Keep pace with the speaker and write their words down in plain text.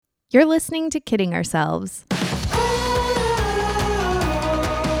You're listening to Kidding Ourselves.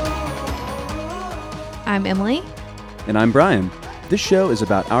 I'm Emily. And I'm Brian. This show is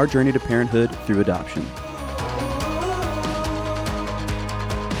about our journey to parenthood through adoption.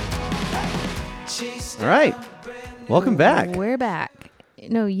 All right. Welcome back. We're back.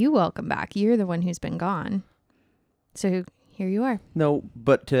 No, you welcome back. You're the one who's been gone. So here you are. No,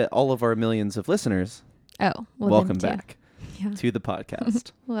 but to all of our millions of listeners, Oh, well, welcome then too. back Yeah. to the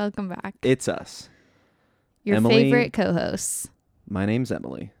podcast. Welcome back. It's us. Your Emily. favorite co-hosts. My name's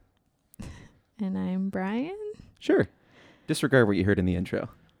Emily. And I'm Brian. Sure. Disregard what you heard in the intro.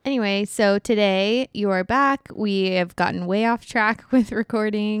 Anyway, so today you are back. We have gotten way off track with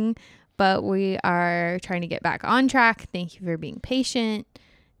recording, but we are trying to get back on track. Thank you for being patient.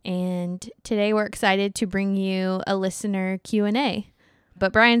 And today we're excited to bring you a listener Q&A.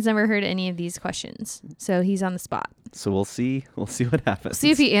 But Brian's never heard any of these questions, so he's on the spot. So we'll see what happens.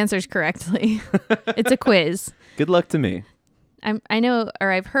 See if he answers correctly. It's a quiz. Good luck to me. I know,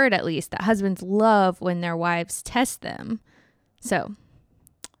 or I've heard at least, that husbands love when their wives test them. So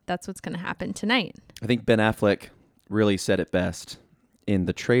that's what's going to happen tonight. I think Ben Affleck really said it best in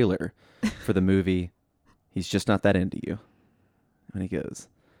the trailer for the movie, He's Just Not That Into You. And he goes,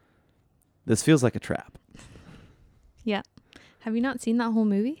 "This feels like a trap." Yeah. Have you not seen that whole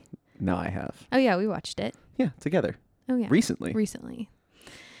movie? No, I have. Oh, yeah, we watched it. Yeah, together. Oh, yeah. Recently.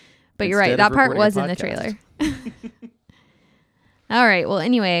 But you're right. Instead That of part recording was a in the podcast. trailer. All right. Well,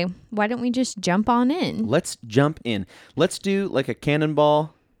 anyway, why don't we just jump on in? Let's jump in. Let's do like a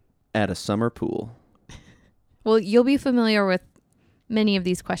cannonball at a summer pool. Well, you'll be familiar with many of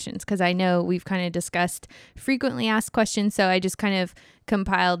these questions because I know we've kind of discussed frequently asked questions. So I just kind of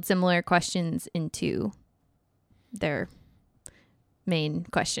compiled similar questions into their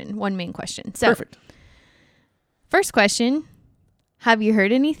one main question. So Perfect. First question, have you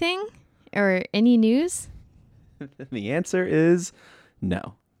heard anything or any news? The answer is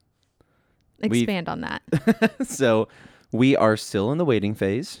no. Expand on that. So we are still in the waiting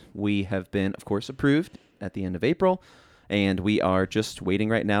phase. We have been, of course, approved at the end of April, and we are just waiting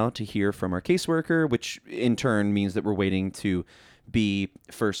right now to hear from our caseworker, which in turn means that we're waiting to be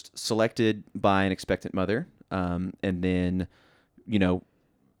first selected by an expectant mother, and then,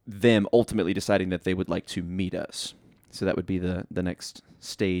 them ultimately deciding that they would like to meet us. So that would be the next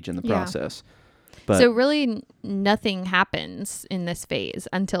stage in the Yeah. process. But So really nothing happens in this phase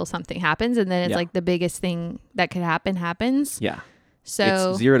until something happens. And then it's Yeah. like the biggest thing that could happen happens. yeah,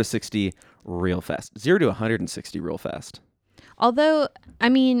 So it's 0 to 60 real fast. 0 to 160 real fast. although, I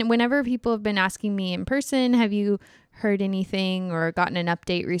mean, whenever people have been asking me in person, have you heard anything or gotten an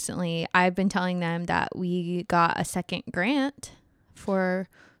update recently? I've been telling them that we got a second grant for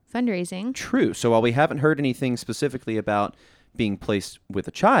fundraising. True. So while we haven't heard anything specifically about being placed with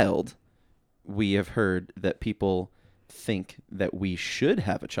a child, we have heard that people think that we should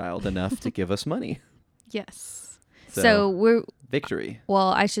have a child enough to give us money. Yes. So, So we're, victory. well,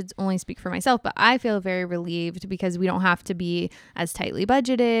 I should only speak for myself, but I feel very relieved because we don't have to be as tightly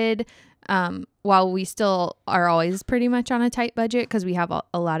budgeted. While we still are always pretty much on a tight budget because we have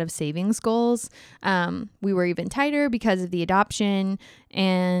a lot of savings goals, we were even tighter because of the adoption,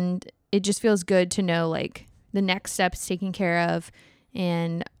 and it just feels good to know like the next step's taken care of,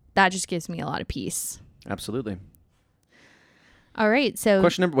 and that just gives me a lot of peace. Absolutely. All right, so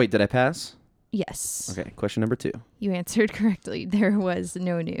Wait, did I pass? yes, Okay, question number 2. you answered correctly. There was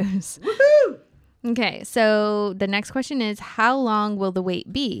no news. Woohoo! Okay, so the next question is, how long will the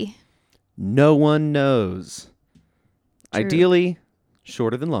wait be? No one knows. True. Ideally,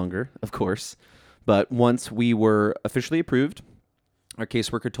 shorter than longer, of course. But once we were officially approved, our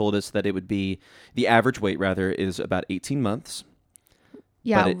caseworker told us that it would be, the average wait rather, is about 18 months.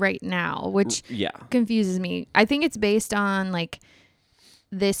 Yeah, right now, which Yeah. confuses me. I think it's based on like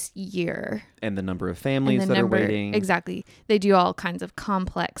this year. And the number of And families the that number, are waiting. exactly. They do all kinds of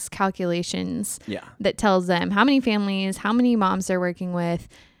complex calculations Yeah. that tells them how many families, how many moms they're working with,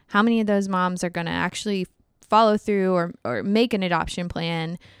 how many of those moms are going to actually follow through or make an adoption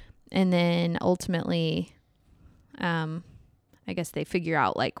plan. And then ultimately, I guess they figure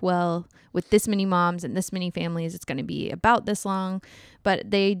out like, well, with this many moms and this many families, it's going to be about this long. But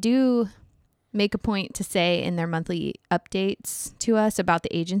they do make a point to say in their monthly updates to us about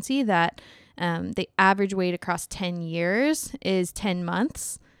the agency that the average wait across 10 years is 10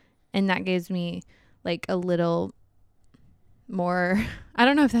 months. And that gives me like a little more, I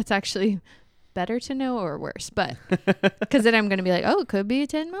don't know if that's actually better to know or worse, but because then I'm going to be like, oh, it could be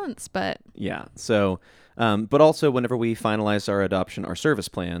 10 months, but Yeah. So, but also whenever we finalized our adoption, our service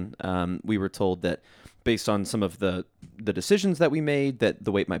plan, we were told that based on some of the decisions that we made, that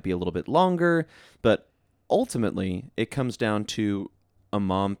the wait might be a little bit longer. But ultimately, it comes down to a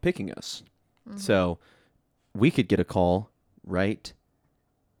mom picking us. So we could get a call right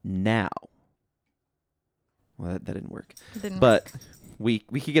now. Well, that didn't work. But we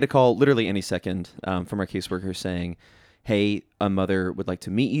could get a call literally any second from our caseworker saying, hey, a mother would like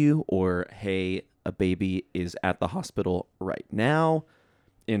to meet you, or hey, a baby is at the hospital right now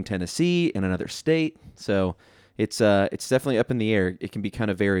in Tennessee, in another state. So it's definitely up in the air. It can be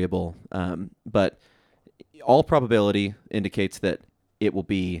kind of variable, but all probability indicates that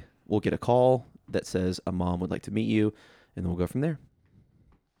we'll get a call that says a mom would like to meet you, and then we'll go from there.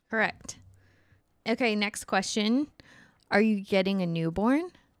 Correct. Okay, next question. Are you getting a newborn?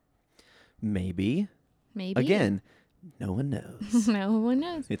 Maybe. Again, no one knows. No one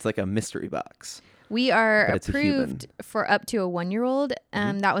knows. It's like a mystery box. We are But it's a human. approved for up to a 1-year-old.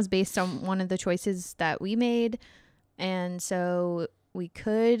 That was based on one of the choices that we made. And so we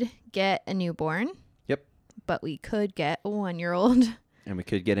could get a newborn. Yep. But we could get a 1-year-old. And we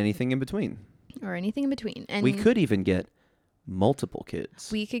could get anything in between. Or anything in between. And we could even get multiple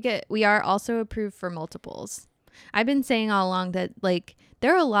kids. We are also approved for multiples. I've been saying all along that, like,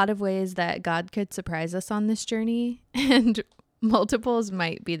 there are a lot of ways that God could surprise us on this journey, and multiples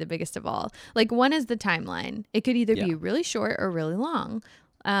might be the biggest of all. Like, one is the timeline. It could either be really short or really long.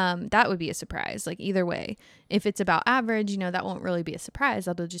 That would be a surprise. Like, either way, if it's about average, that won't really be a surprise.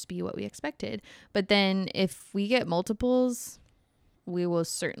 That'll just be what we expected. But then if we get multiples, we will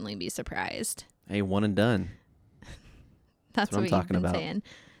certainly be surprised. Hey, one and done. That's what you've been saying.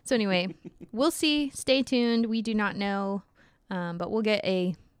 So anyway, we'll see. Stay tuned. We do not know, but we'll get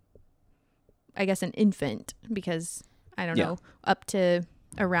an infant, because I don't know, up to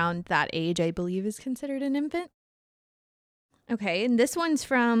around that age, I believe, is considered an infant. Okay, and this one's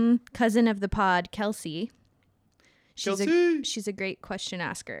from cousin of the pod, Kelsey. She's a great question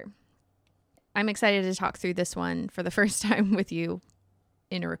asker. I'm excited to talk through this one for the first time with you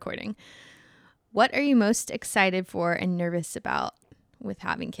in a recording. What are you most excited for and nervous about with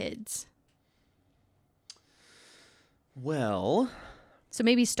having kids? Well, so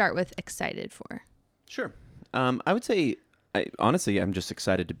maybe start with excited for. Sure. I would say, honestly, I'm just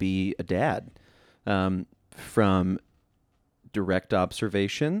excited to be a dad. From direct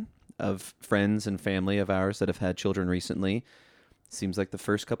observation of friends and family of ours that have had children recently, seems like the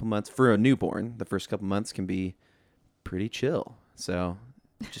first couple months for a newborn, the first couple months can be pretty chill. So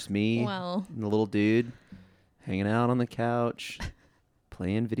just me and the little dude hanging out on the couch,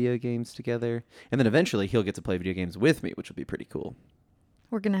 playing video games together. And then eventually he'll get to play video games with me, which will be pretty cool.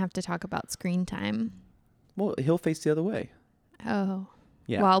 We're going to have to talk about screen time. Well, he'll face the other way. Oh.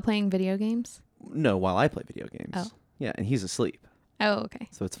 Yeah. While playing video games? No, while I play video games. Oh. Yeah, and he's asleep. Oh, okay.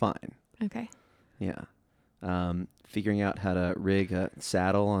 So it's fine. Okay. Yeah. Figuring out how to rig a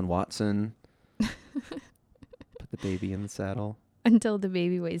saddle on Watson. Put the baby in the saddle. Until the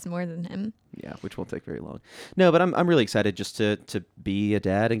baby weighs more than him. Yeah, which won't take very long. No, but I'm really excited just to be a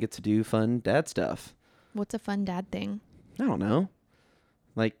dad and get to do fun dad stuff. What's a fun dad thing? I don't know.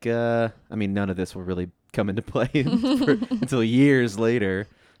 Like, none of this will really come into play until years later.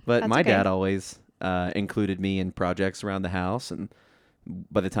 But my dad always included me in projects around the house. And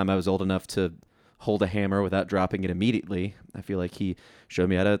by the time I was old enough to hold a hammer without dropping it immediately, I feel like he showed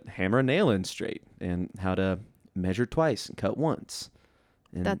me how to hammer a nail in straight and how to measure twice and cut once.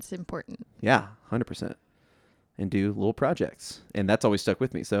 And that's important. Yeah, 100%. And do little projects. And that's always stuck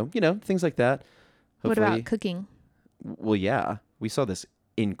with me. So, things like that. Hopefully. What about cooking? Well, yeah. We saw this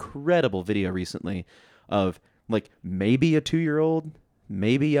incredible video recently of like maybe a 2-year-old,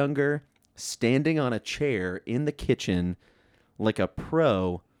 maybe younger, standing on a chair in the kitchen like a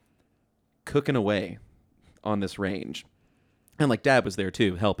pro cooking away on this range. And like dad was there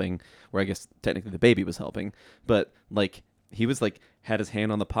too, helping, where I guess technically the baby was helping, but like he was like had his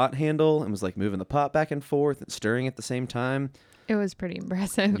hand on the pot handle and was like moving the pot back and forth and stirring at the same time. It was pretty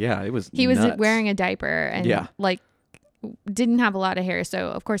impressive. Yeah, it was. He nuts. was wearing a diaper and like didn't have a lot of hair, so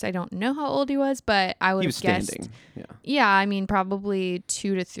of course I don't know how old he was, but I would have guessed. Standing. Yeah, probably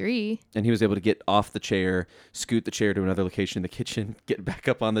 2 to 3. And he was able to get off the chair, scoot the chair to another location in the kitchen, get back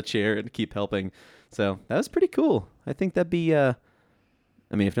up on the chair, and keep helping. So that was pretty cool. I think that'd be,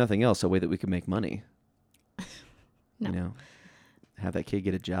 if nothing else, a way that we could make money. No. Have that kid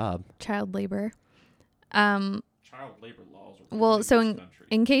get a job. Child labor. Child labor laws. Well, so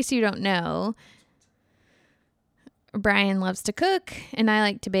in case you don't know, Brian loves to cook and I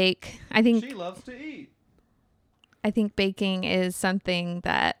like to bake. I think she loves to eat. I think baking is something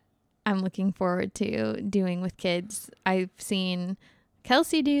that I'm looking forward to doing with kids. I've seen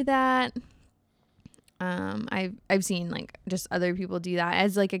Kelsey do that. I've seen like just other people do that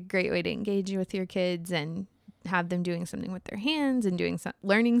as like a great way to engage with your kids and have them doing something with their hands and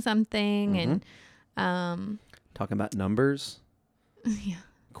learning something and talking about numbers, yeah.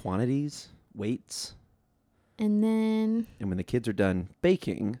 quantities, weights. And then And when the kids are done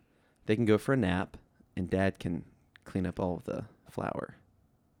baking, they can go for a nap and Dad can clean up all of the flour.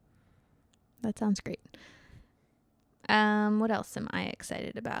 that sounds great. What else am I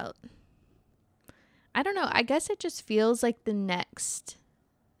excited about? I don't know. I guess it just feels like the next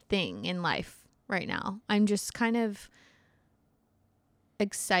thing in life right now. I'm just kind of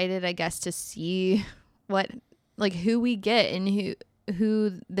excited, I guess, to see who we get and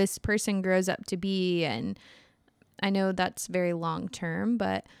who this person grows up to be. And I know that's very long term,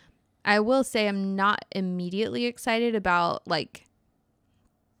 but I will say I'm not immediately excited about like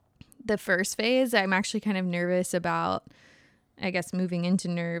the first phase. I'm actually kind of nervous about, I guess, moving into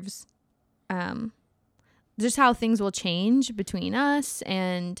nerves. Just how things will change between us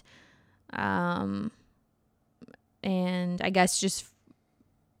and I guess just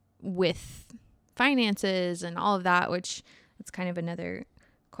with finances and all of that, which it's kind of another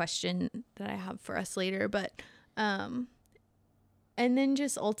question that I have for us later, but and then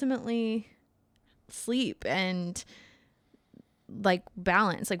just ultimately sleep and like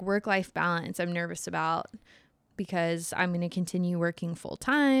balance, like work-life balance. I'm nervous about because I'm going to continue working full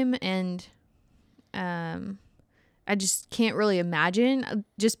time and I just can't really imagine,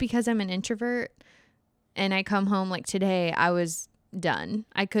 just because I'm an introvert and I come home like today, I was done.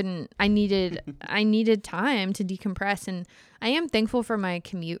 I needed time to decompress, and I am thankful for my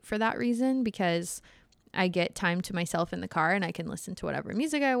commute for that reason, because I get time to myself in the car and I can listen to whatever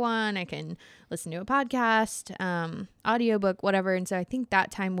music I want. I can listen to a podcast, audiobook, whatever. And so I think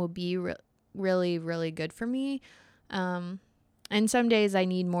that time will be really, really good for me. And some days I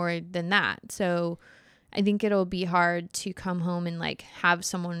need more than that. So I think it'll be hard to come home and like have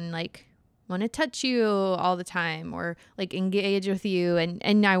someone like want to touch you all the time or like engage with you.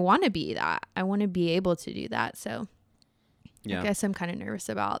 And I want to be that. I want to be able to do that. So yeah. I guess I'm kind of nervous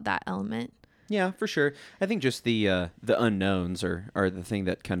about that element. Yeah, for sure. I think just the unknowns are the thing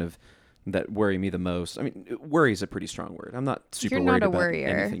that kind of that worry me the most. I mean, worry is a pretty strong word. I'm not super You're worried not a about worrier.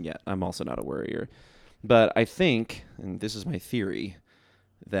 anything yet. I'm also not a worrier. But I think, and this is my theory,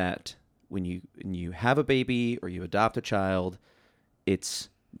 that when you have a baby or you adopt a child, it's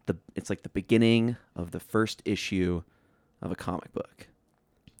like the beginning of the first issue of a comic book.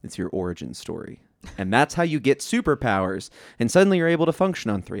 It's your origin story. And that's how you get superpowers. And suddenly you're able to function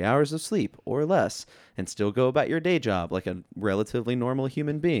on 3 hours of sleep or less and still go about your day job like a relatively normal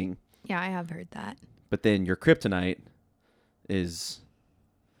human being. Yeah, I have heard that. But then your kryptonite is,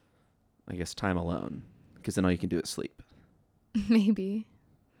 I guess, time alone. Because then all you can do is sleep. Maybe.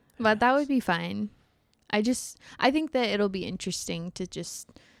 But that would be fine. I think that it'll be interesting to just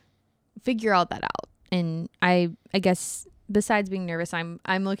figure all that out. And I guess besides being nervous, I'm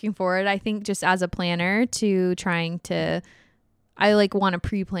looking forward, I think, just as a planner to trying to, I like want to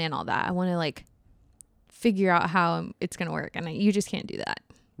pre-plan all that. I want to like figure out how it's going to work. And you just can't do that.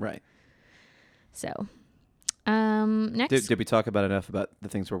 Right. So, next. Did we talk about enough about the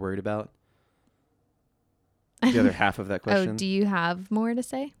things we're worried about? The other half of that question. Oh, do you have more to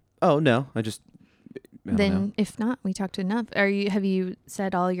say? Oh, no. I don't know. If not, we talked enough. Have you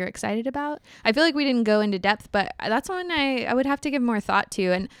said all you're excited about? I feel like we didn't go into depth, but that's one I would have to give more thought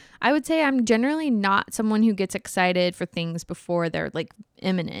to. And I would say I'm generally not someone who gets excited for things before they're like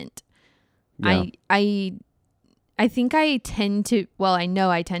imminent. Yeah. I think I tend to, I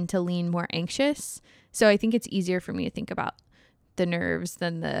know I tend to lean more anxious. So I think it's easier for me to think about the nerves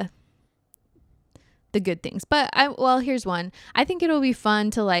than the good things. But here's one. I think it'll be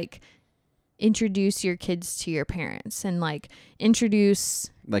fun to like introduce your kids to your parents and like introduce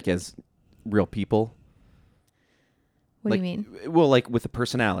like as real people. What do you mean? Well, like with a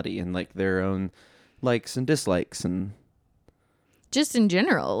personality and like their own likes and dislikes and just in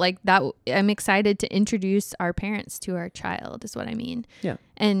general, like that. I'm excited to introduce our parents to our child is what I mean. Yeah.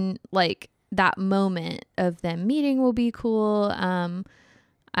 And like that moment of them meeting will be cool. I'm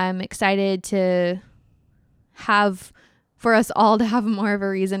excited for us all to have more of a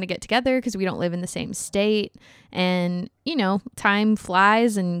reason to get together because we don't live in the same state. And, time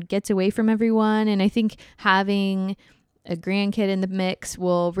flies and gets away from everyone. And I think having a grandkid in the mix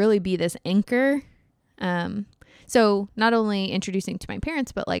will really be this anchor. So not only introducing to my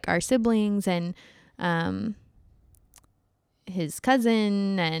parents, but like our siblings and his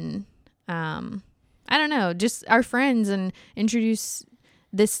cousin and I don't know, just our friends, and introduce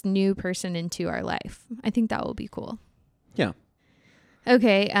this new person into our life. I think that will be cool. Yeah.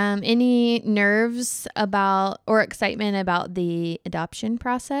 Okay. Any nerves about or excitement about the adoption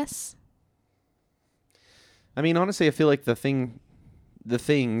process? I mean, honestly, I feel like the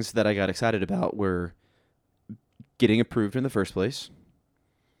things that I got excited about were getting approved in the first place,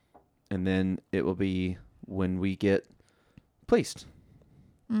 and then it will be when we get placed.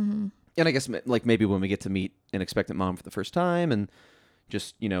 Mm-hmm. And I guess like maybe when we get to meet an expectant mom for the first time and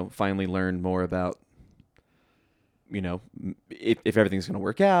just, finally learn more about, if everything's going to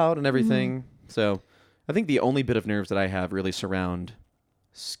work out and everything. Mm-hmm. So I think the only bit of nerves that I have really surround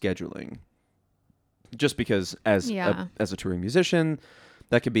scheduling. Just because as a touring musician,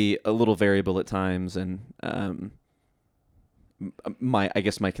 that could be a little variable at times. And I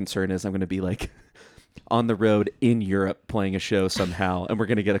guess my concern is I'm going to be like on the road in Europe playing a show somehow, and we're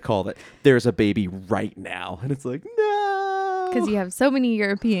going to get a call that there's a baby right now. And it's like, no. Because you have so many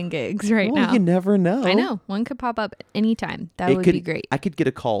European gigs right now. You never know. I know. One could pop up anytime. That would be great. I could get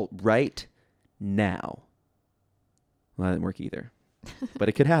a call right now. Well, that didn't work either. But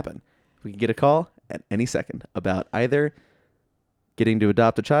it could happen. We could get a call at any second about either getting to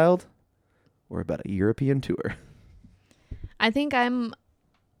adopt a child or about a European tour. I think I'm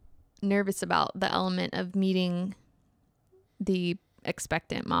nervous about the element of meeting the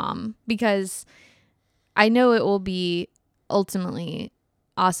expectant mom, because I know it will be ultimately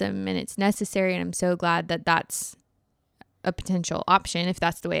awesome and it's necessary, and I'm so glad that that's a potential option if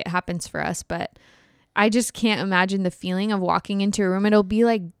that's the way it happens for us. But I just can't imagine the feeling of walking into a room. It'll be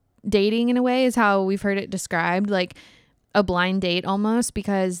like dating in a way, is how we've heard it described, like a blind date almost,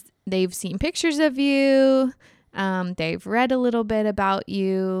 because they've seen pictures of you, they've read a little bit about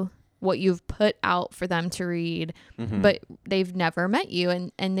you, what you've put out for them to read, but they've never met you,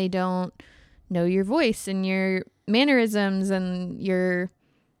 and they don't know your voice and your mannerisms and your,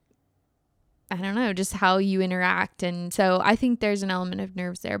 I don't know, just how you interact. And so I think there's an element of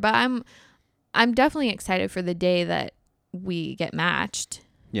nerves there, but I'm definitely excited for the day that we get matched.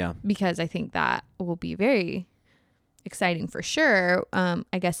 Yeah. Because I think that will be very exciting for sure.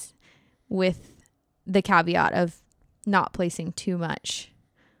 I guess with the caveat of not placing too much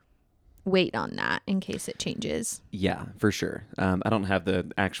weight on that in case it changes. Yeah, for sure. I don't have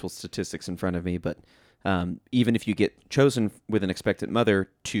the actual statistics in front of me, but even if you get chosen with an expectant mother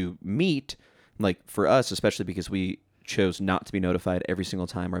to meet, like for us, especially because we chose not to be notified every single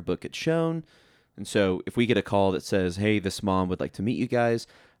time our book gets shown. And so if we get a call that says, hey, this mom would like to meet you guys,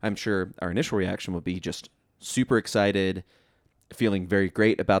 I'm sure our initial reaction will be just super excited, feeling very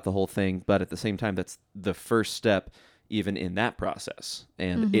great about the whole thing. But at the same time, that's the first step even in that process.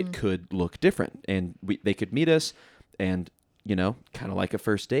 And it could look different. And they could meet us and, kind of like a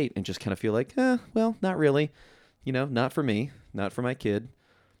first date and just kind of feel like, well, not really, not for me, not for my kid.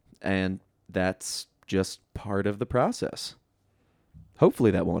 And that's just part of the process.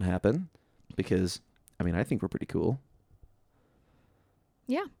 Hopefully that won't happen because, I think we're pretty cool.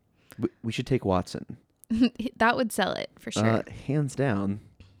 Yeah. We should take Watson. That would sell it for sure. Hands down.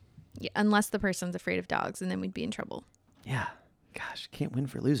 Yeah, unless the person's afraid of dogs, and then we'd be in trouble. Yeah. Gosh, can't win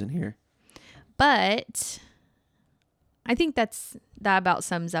for losing here. But I think that about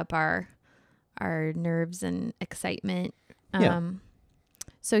sums up our nerves and excitement. Yeah.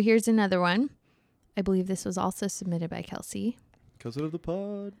 So here's another one. I believe this was also submitted by Kelsey. Cousin of the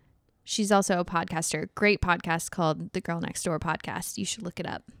pod. She's also a podcaster. Great podcast called The Girl Next Door Podcast. You should look it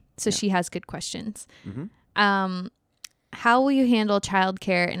up. So she has good questions. Mm-hmm. How will you handle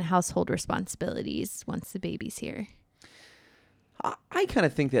childcare and household responsibilities once the baby's here? I kind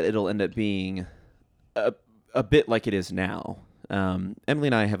of think that it'll end up being a bit like it is now. Emily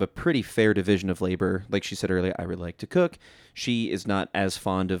and I have a pretty fair division of labor. Like she said earlier, I really like to cook. She is not as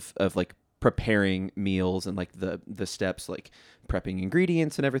fond of like preparing meals and like the steps, like prepping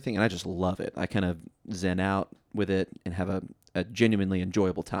ingredients and everything. And I just love it. I kind of zen out with it and have a genuinely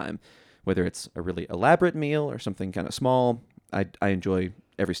enjoyable time, whether it's a really elaborate meal or something kind of small. I enjoy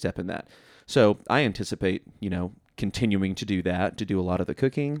every step in that. So I anticipate, continuing to do that, to do a lot of the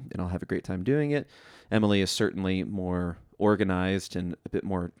cooking, and I'll have a great time doing it. Emily is certainly more organized and a bit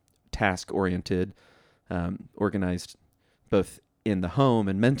more task-oriented, organized both in the home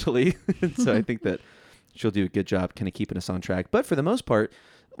and mentally. So I think that she'll do a good job kind of keeping us on track. But for the most part,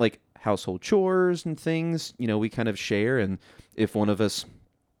 like household chores and things, we kind of share. And if one of us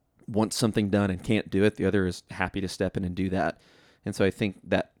wants something done and can't do it, the other is happy to step in and do that. And so I think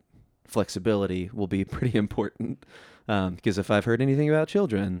that flexibility will be pretty important, because if I've heard anything about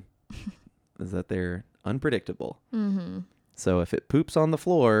children, is that they're unpredictable. Mm-hmm. So if it poops on the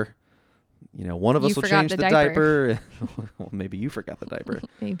floor, one of us will change the diaper. Well, maybe you forgot the diaper.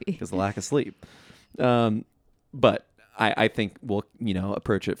 Maybe. Because of lack of sleep. But I think we'll,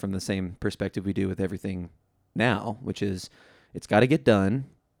 approach it from the same perspective we do with everything now, which is it's got to get done.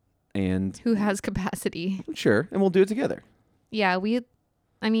 And who has capacity? Sure. And we'll do it together. Yeah.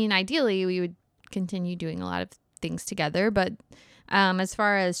 Ideally we would continue doing a lot of things together, but as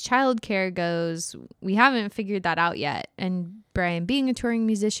far as childcare goes, we haven't figured that out yet. And Brian being a touring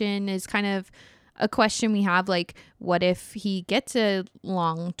musician is kind of a question we have. Like, what if he gets a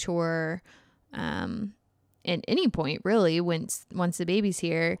long tour at any point, really, once the baby's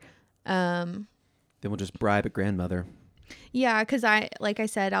here? Then we'll just bribe a grandmother. Yeah, because like I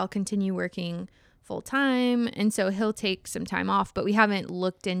said, I'll continue working full time. And so he'll take some time off, but we haven't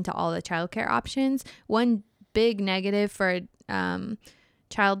looked into all the childcare options. One big negative for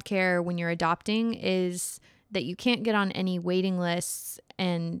childcare when you're adopting is that you can't get on any waiting lists,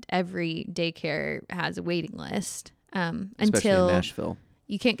 and every daycare has a waiting list. Especially Until in Nashville.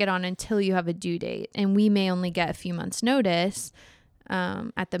 You can't get on until you have a due date, and we may only get a few months notice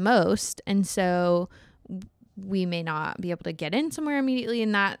at the most. And so we may not be able to get in somewhere immediately,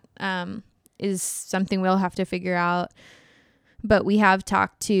 and that is something we'll have to figure out. But we have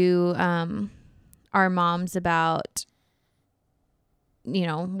talked to our moms about,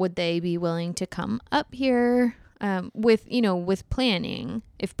 would they be willing to come up here with planning.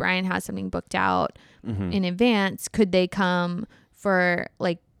 If Brian has something booked out in advance, could they come for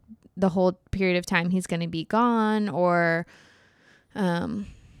like the whole period of time he's going to be gone? Or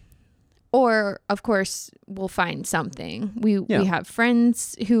of course we'll find something. We have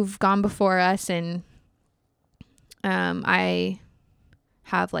friends who've gone before us, and I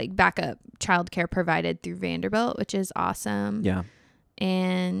have like backup childcare provided through Vanderbilt, which is awesome. Yeah.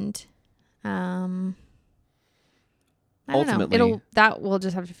 And I ultimately, don't know. That we'll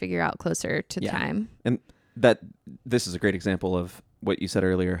just have to figure out closer to time. And this is a great example of what you said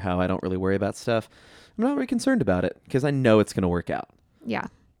earlier, how I don't really worry about stuff. I'm not really concerned about it because I know it's going to work out. Yeah.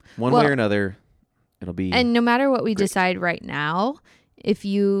 One way or another, it'll be. And no matter what we decide right now, if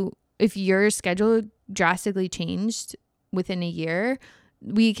your schedule drastically changed within a year,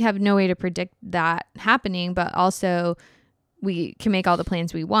 we have no way to predict that happening, but also we can make all the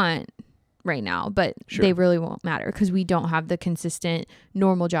plans we want right now, but they really won't matter because we don't have the consistent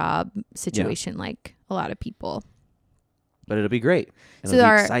normal job situation like a lot of people. But it'll be great. So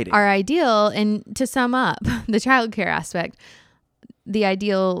our ideal, and to sum up the childcare aspect, the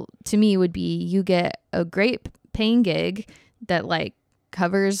ideal to me would be you get a great paying gig that like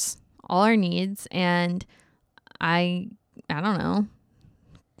covers all our needs, and I don't know,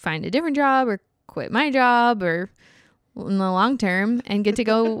 find a different job or quit my job or in the long term and get to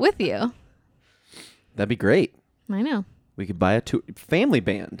go with you. That'd be great. I know. We could buy a family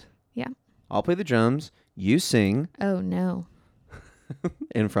band. Yeah. I'll play the drums. You sing. Oh, no.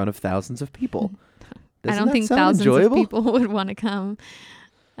 In front of thousands of people. I don't think thousands of people would want to come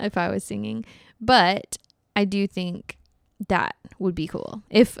if I was singing. But I do think that would be cool.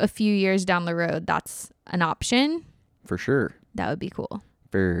 If a few years down the road, that's an option. For sure. That would be cool.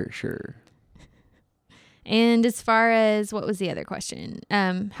 For sure. And as far as, what was the other question?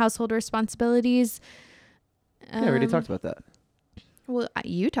 Household responsibilities. Yeah, we already talked about that. Well,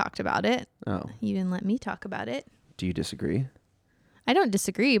 you talked about it. Oh. You didn't let me talk about it. Do you disagree? I don't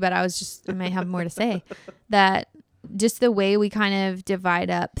disagree, but I might have more to say. That just the way we kind of divide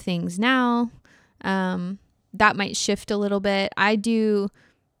up things now, that might shift a little bit. I'm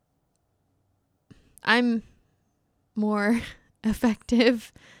more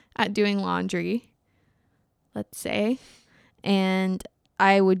effective at doing laundry, let's say, and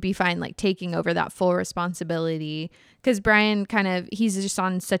I would be fine like taking over that full responsibility, because Brian he's just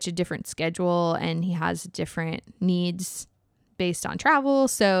on such a different schedule and he has different needs based on travel.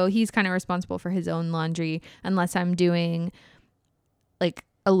 So he's kind of responsible for his own laundry unless I'm doing like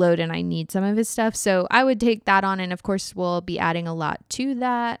a load and I need some of his stuff. So I would take that on. And of course we'll be adding a lot to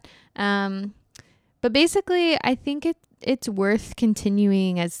that. But basically I think it's worth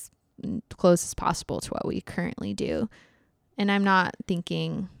continuing as close as possible to what we currently do. And I'm not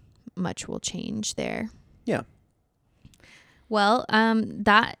thinking much will change there. Yeah. Well,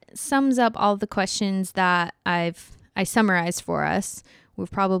 that sums up all the questions that I summarized for us.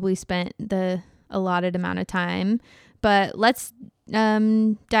 We've probably spent the allotted amount of time, but let's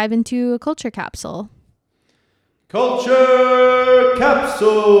dive into a culture capsule. Culture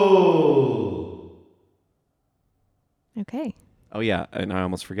capsule. Okay. Oh yeah, and I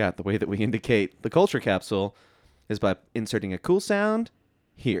almost forgot the way that we indicate the culture capsule is by inserting a cool sound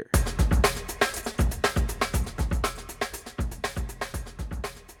here.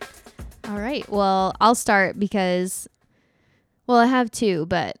 All right. Well, I'll start because, I have two,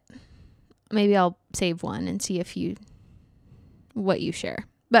 but maybe I'll save one and see if you what you share.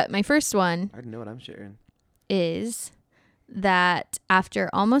 But my first one I already know what I'm sharing. is that after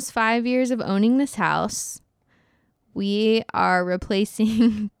almost 5 years of owning this house, we are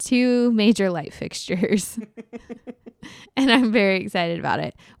replacing 2 major light fixtures. And I'm very excited about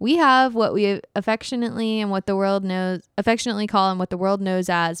it. We have what we affectionately call and what the world knows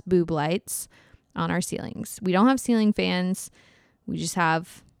as boob lights on our ceilings. We don't have ceiling fans. We just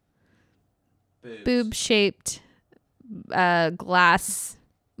have boob-shaped glass,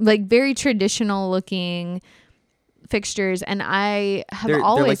 like very traditional looking fixtures, and I have They're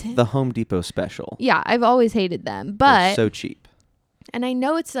always like the Home Depot special. yeah, I've always hated them. They're But so cheap. and I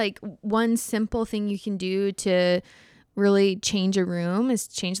know it's like one simple thing you can do to really change a room is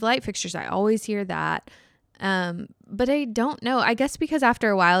change the light fixtures. I always hear that. But I don't know. I guess because after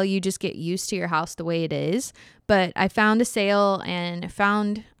a while you just get used to your house the way it is. But I found a sale and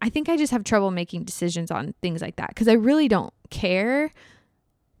I think I just have trouble making decisions on things like that because I really don't care.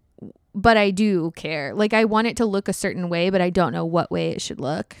 But I do care. Like I want it to look a certain way, but I don't know what way it should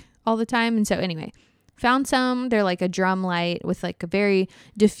look all the time. And so anyway, found some. They're like a drum light with like a very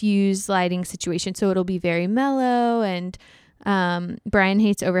diffuse lighting situation. So it'll be very mellow. And Brian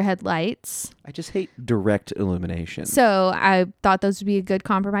hates overhead lights. I just hate direct illumination. So I thought those would be a good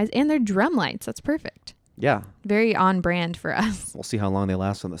compromise. And they're drum lights. That's perfect. Yeah. Very on brand for us. We'll see how long they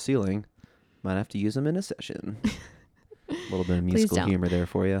last on the ceiling. Might have to use them in a session. A little bit of musical don't. humor there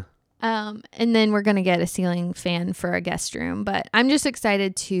for you. And then we're going to get a ceiling fan for our guest room. But I'm just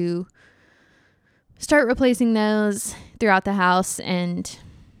excited to start replacing those throughout the house, and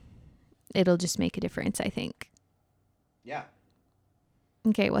it'll just make a difference, I think. Yeah.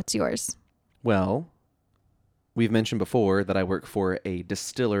 Okay, what's yours? Well, we've mentioned before that I work for a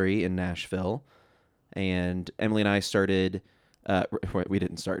distillery in Nashville, and Emily and I started, we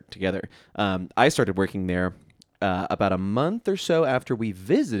didn't start together. I started working there about a month or so after we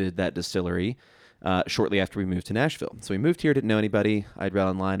visited that distillery, shortly after we moved to Nashville. So we moved here, didn't know anybody. I'd read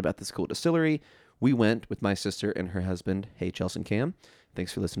online about this cool distillery. We went with my sister and her husband. Hey, Chelsea and Cam.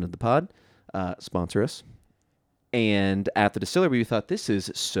 Thanks for listening to the pod. Sponsor us. And at the distillery, we thought, this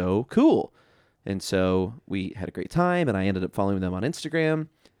is so cool. And so we had a great time, and I ended up following them on Instagram.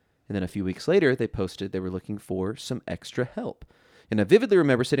 And then a few weeks later, they posted they were looking for some extra help. And I vividly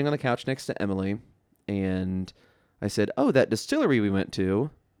remember sitting on the couch next to Emily, and I said, oh, that distillery we went to,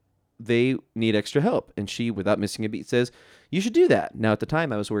 they need extra help. And she, without missing a beat, says, you should do that. Now, at the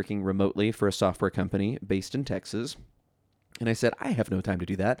time, I was working remotely for a software company based in Texas. And I said, I have no time to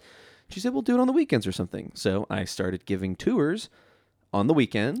do that. She said, well, do it on the weekends or something. So I started giving tours on the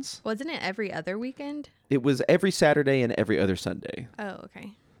weekends. Wasn't it every other weekend? It was every Saturday and every other Sunday. Oh,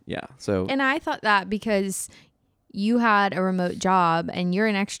 okay. Yeah. So. And I thought that because you had a remote job and you're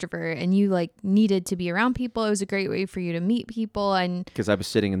an extrovert and you like needed to be around people. It was a great way for you to meet people. And because I was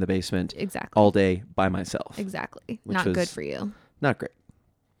sitting in the basement exactly all day by myself. Exactly. Which Not was good for you. Not great.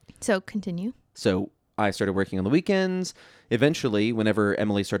 So continue. So I started working on the weekends. Eventually, whenever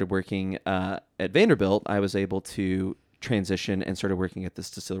Emily started working at Vanderbilt, I was able to transition and started working at this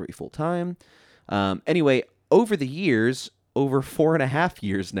distillery full time. Anyway, over the years, over 4.5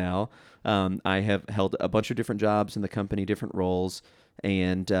 years now, I have held a bunch of different jobs in the company, different roles,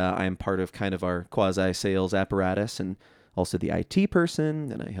 and I am part of kind of our quasi-sales apparatus and also the IT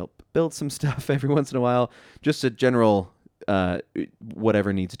person, and I help build some stuff every once in a while, just a general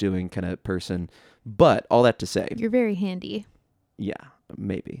whatever needs doing kind of person. But all that to say, You're very handy. yeah,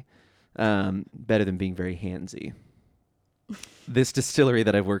 maybe. Better than being very handsy. This distillery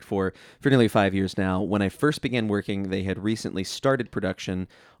that I've worked for nearly 5 years now, when I first began working, they had recently started production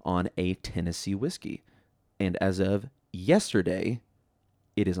on a Tennessee whiskey. And as of yesterday,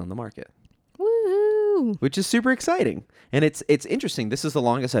 it is on the market. Woo! Which is super exciting. And it's interesting. This is the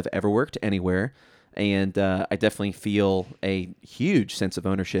longest I've ever worked anywhere. And I definitely feel a huge sense of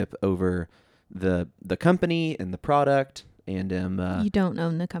ownership over the company and the product. And you don't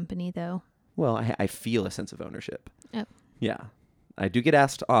own the company, though. well, I feel a sense of ownership. Oh. Yeah. I do get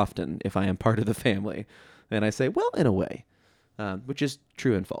asked often if I am part of the family. And I say, well, in a way, which is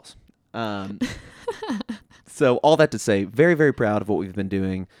true and false. So all that to say, very, very proud of what we've been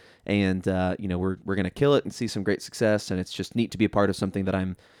doing. And, we're going to kill it and see some great success. And it's just neat to be a part of something that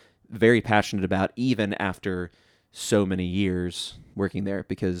I'm very passionate about, even after so many years working there.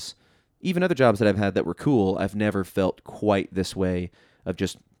 Because even other jobs that I've had that were cool, I've never felt quite this way of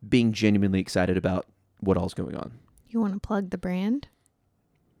just being genuinely excited about what all's going on. You want to plug the brand?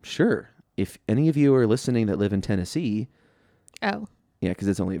 Sure. If any of you are listening that live in Tennessee. Oh. Yeah, because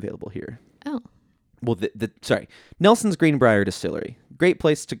it's only available here. Oh. Well, Nelson's Greenbrier Distillery. Great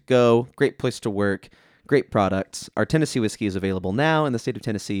place to go. Great place to work. Great products. Our Tennessee whiskey is available now in the state of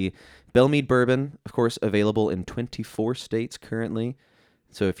Tennessee. Bellmead Bourbon, of course, available in 24 states currently.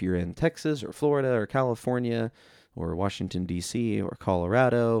 So if you're in Texas or Florida or California or Washington, D.C. or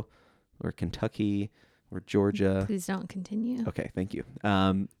Colorado or Kentucky or Georgia. Please don't continue. Okay, thank you.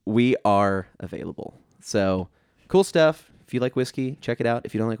 We are available. So cool stuff. If you like whiskey, check it out.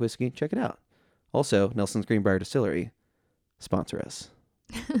 If you don't like whiskey, check it out. Also, Nelson's Greenbrier Distillery, sponsor us.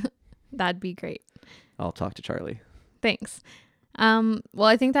 That'd be great. I'll talk to Charlie. Thanks. Well,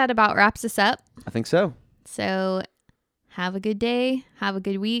 I think that about wraps us up. I think so. So have a good day. Have a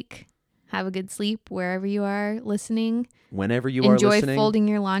good week. Have a good sleep wherever you are listening. Whenever you are Enjoy listening. folding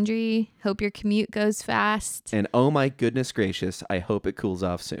your laundry. Hope your commute goes fast. And oh my goodness gracious, I hope it cools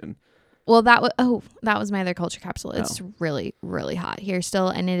off soon. Well, that was my other culture capsule. It's really, really hot here still,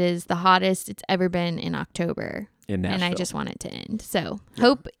 and it is the hottest it's ever been in October. In Nashville. And I just want it to end. So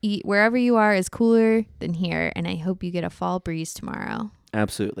hope wherever you are is cooler than here, and I hope you get a fall breeze tomorrow.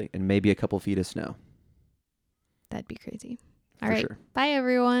 Absolutely. And maybe a couple feet of snow. That'd be crazy. All For right. sure. Bye,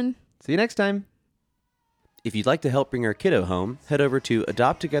 everyone. See you next time. If you'd like to help bring our kiddo home, head over to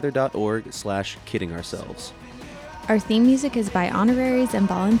adopttogether.org/kiddingourselves. Our theme music is by honoraries and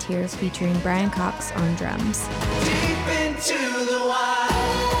volunteers featuring Brian Cox on drums. Deep into the wild.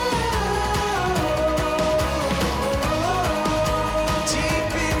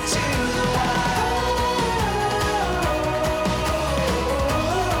 Deep into the wild.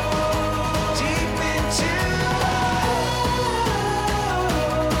 Deep into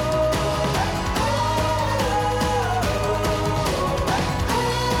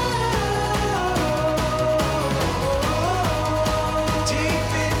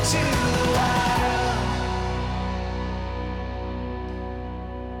deep into the wild.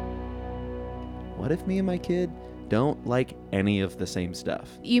 What if me and my kid don't like any of the same stuff?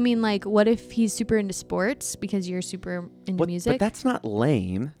 You mean like, what if he's super into sports because you're super into music? But that's not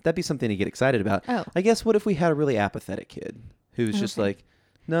lame. That'd be something to get excited about. Oh. I guess what if we had a really apathetic kid who's just Okay. like,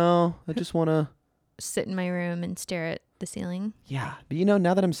 no, I just want to. Sit in my room and stare at the ceiling? Yeah. But you know,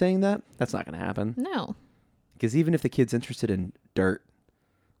 now that I'm saying that, that's not going to happen. No. Because even if the kid's interested in dirt,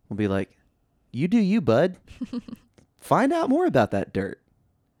 we'll be like, you do you, bud. Find out more about that dirt.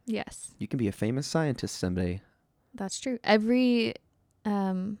 Yes, You can be a famous scientist someday. that's true. Every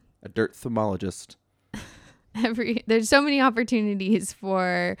A dirt thermologist. there's so many opportunities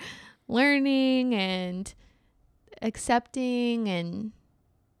for learning and accepting and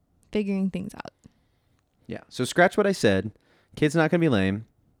figuring things out. Yeah. So scratch what I said. Kid's not going to be lame.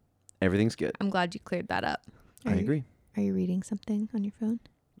 Everything's good. I'm glad you cleared that up. I agree. Are you reading something on your phone?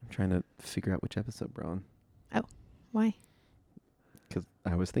 I'm trying to figure out which episode we're on Why? because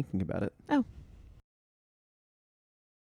I was thinking about it. Oh,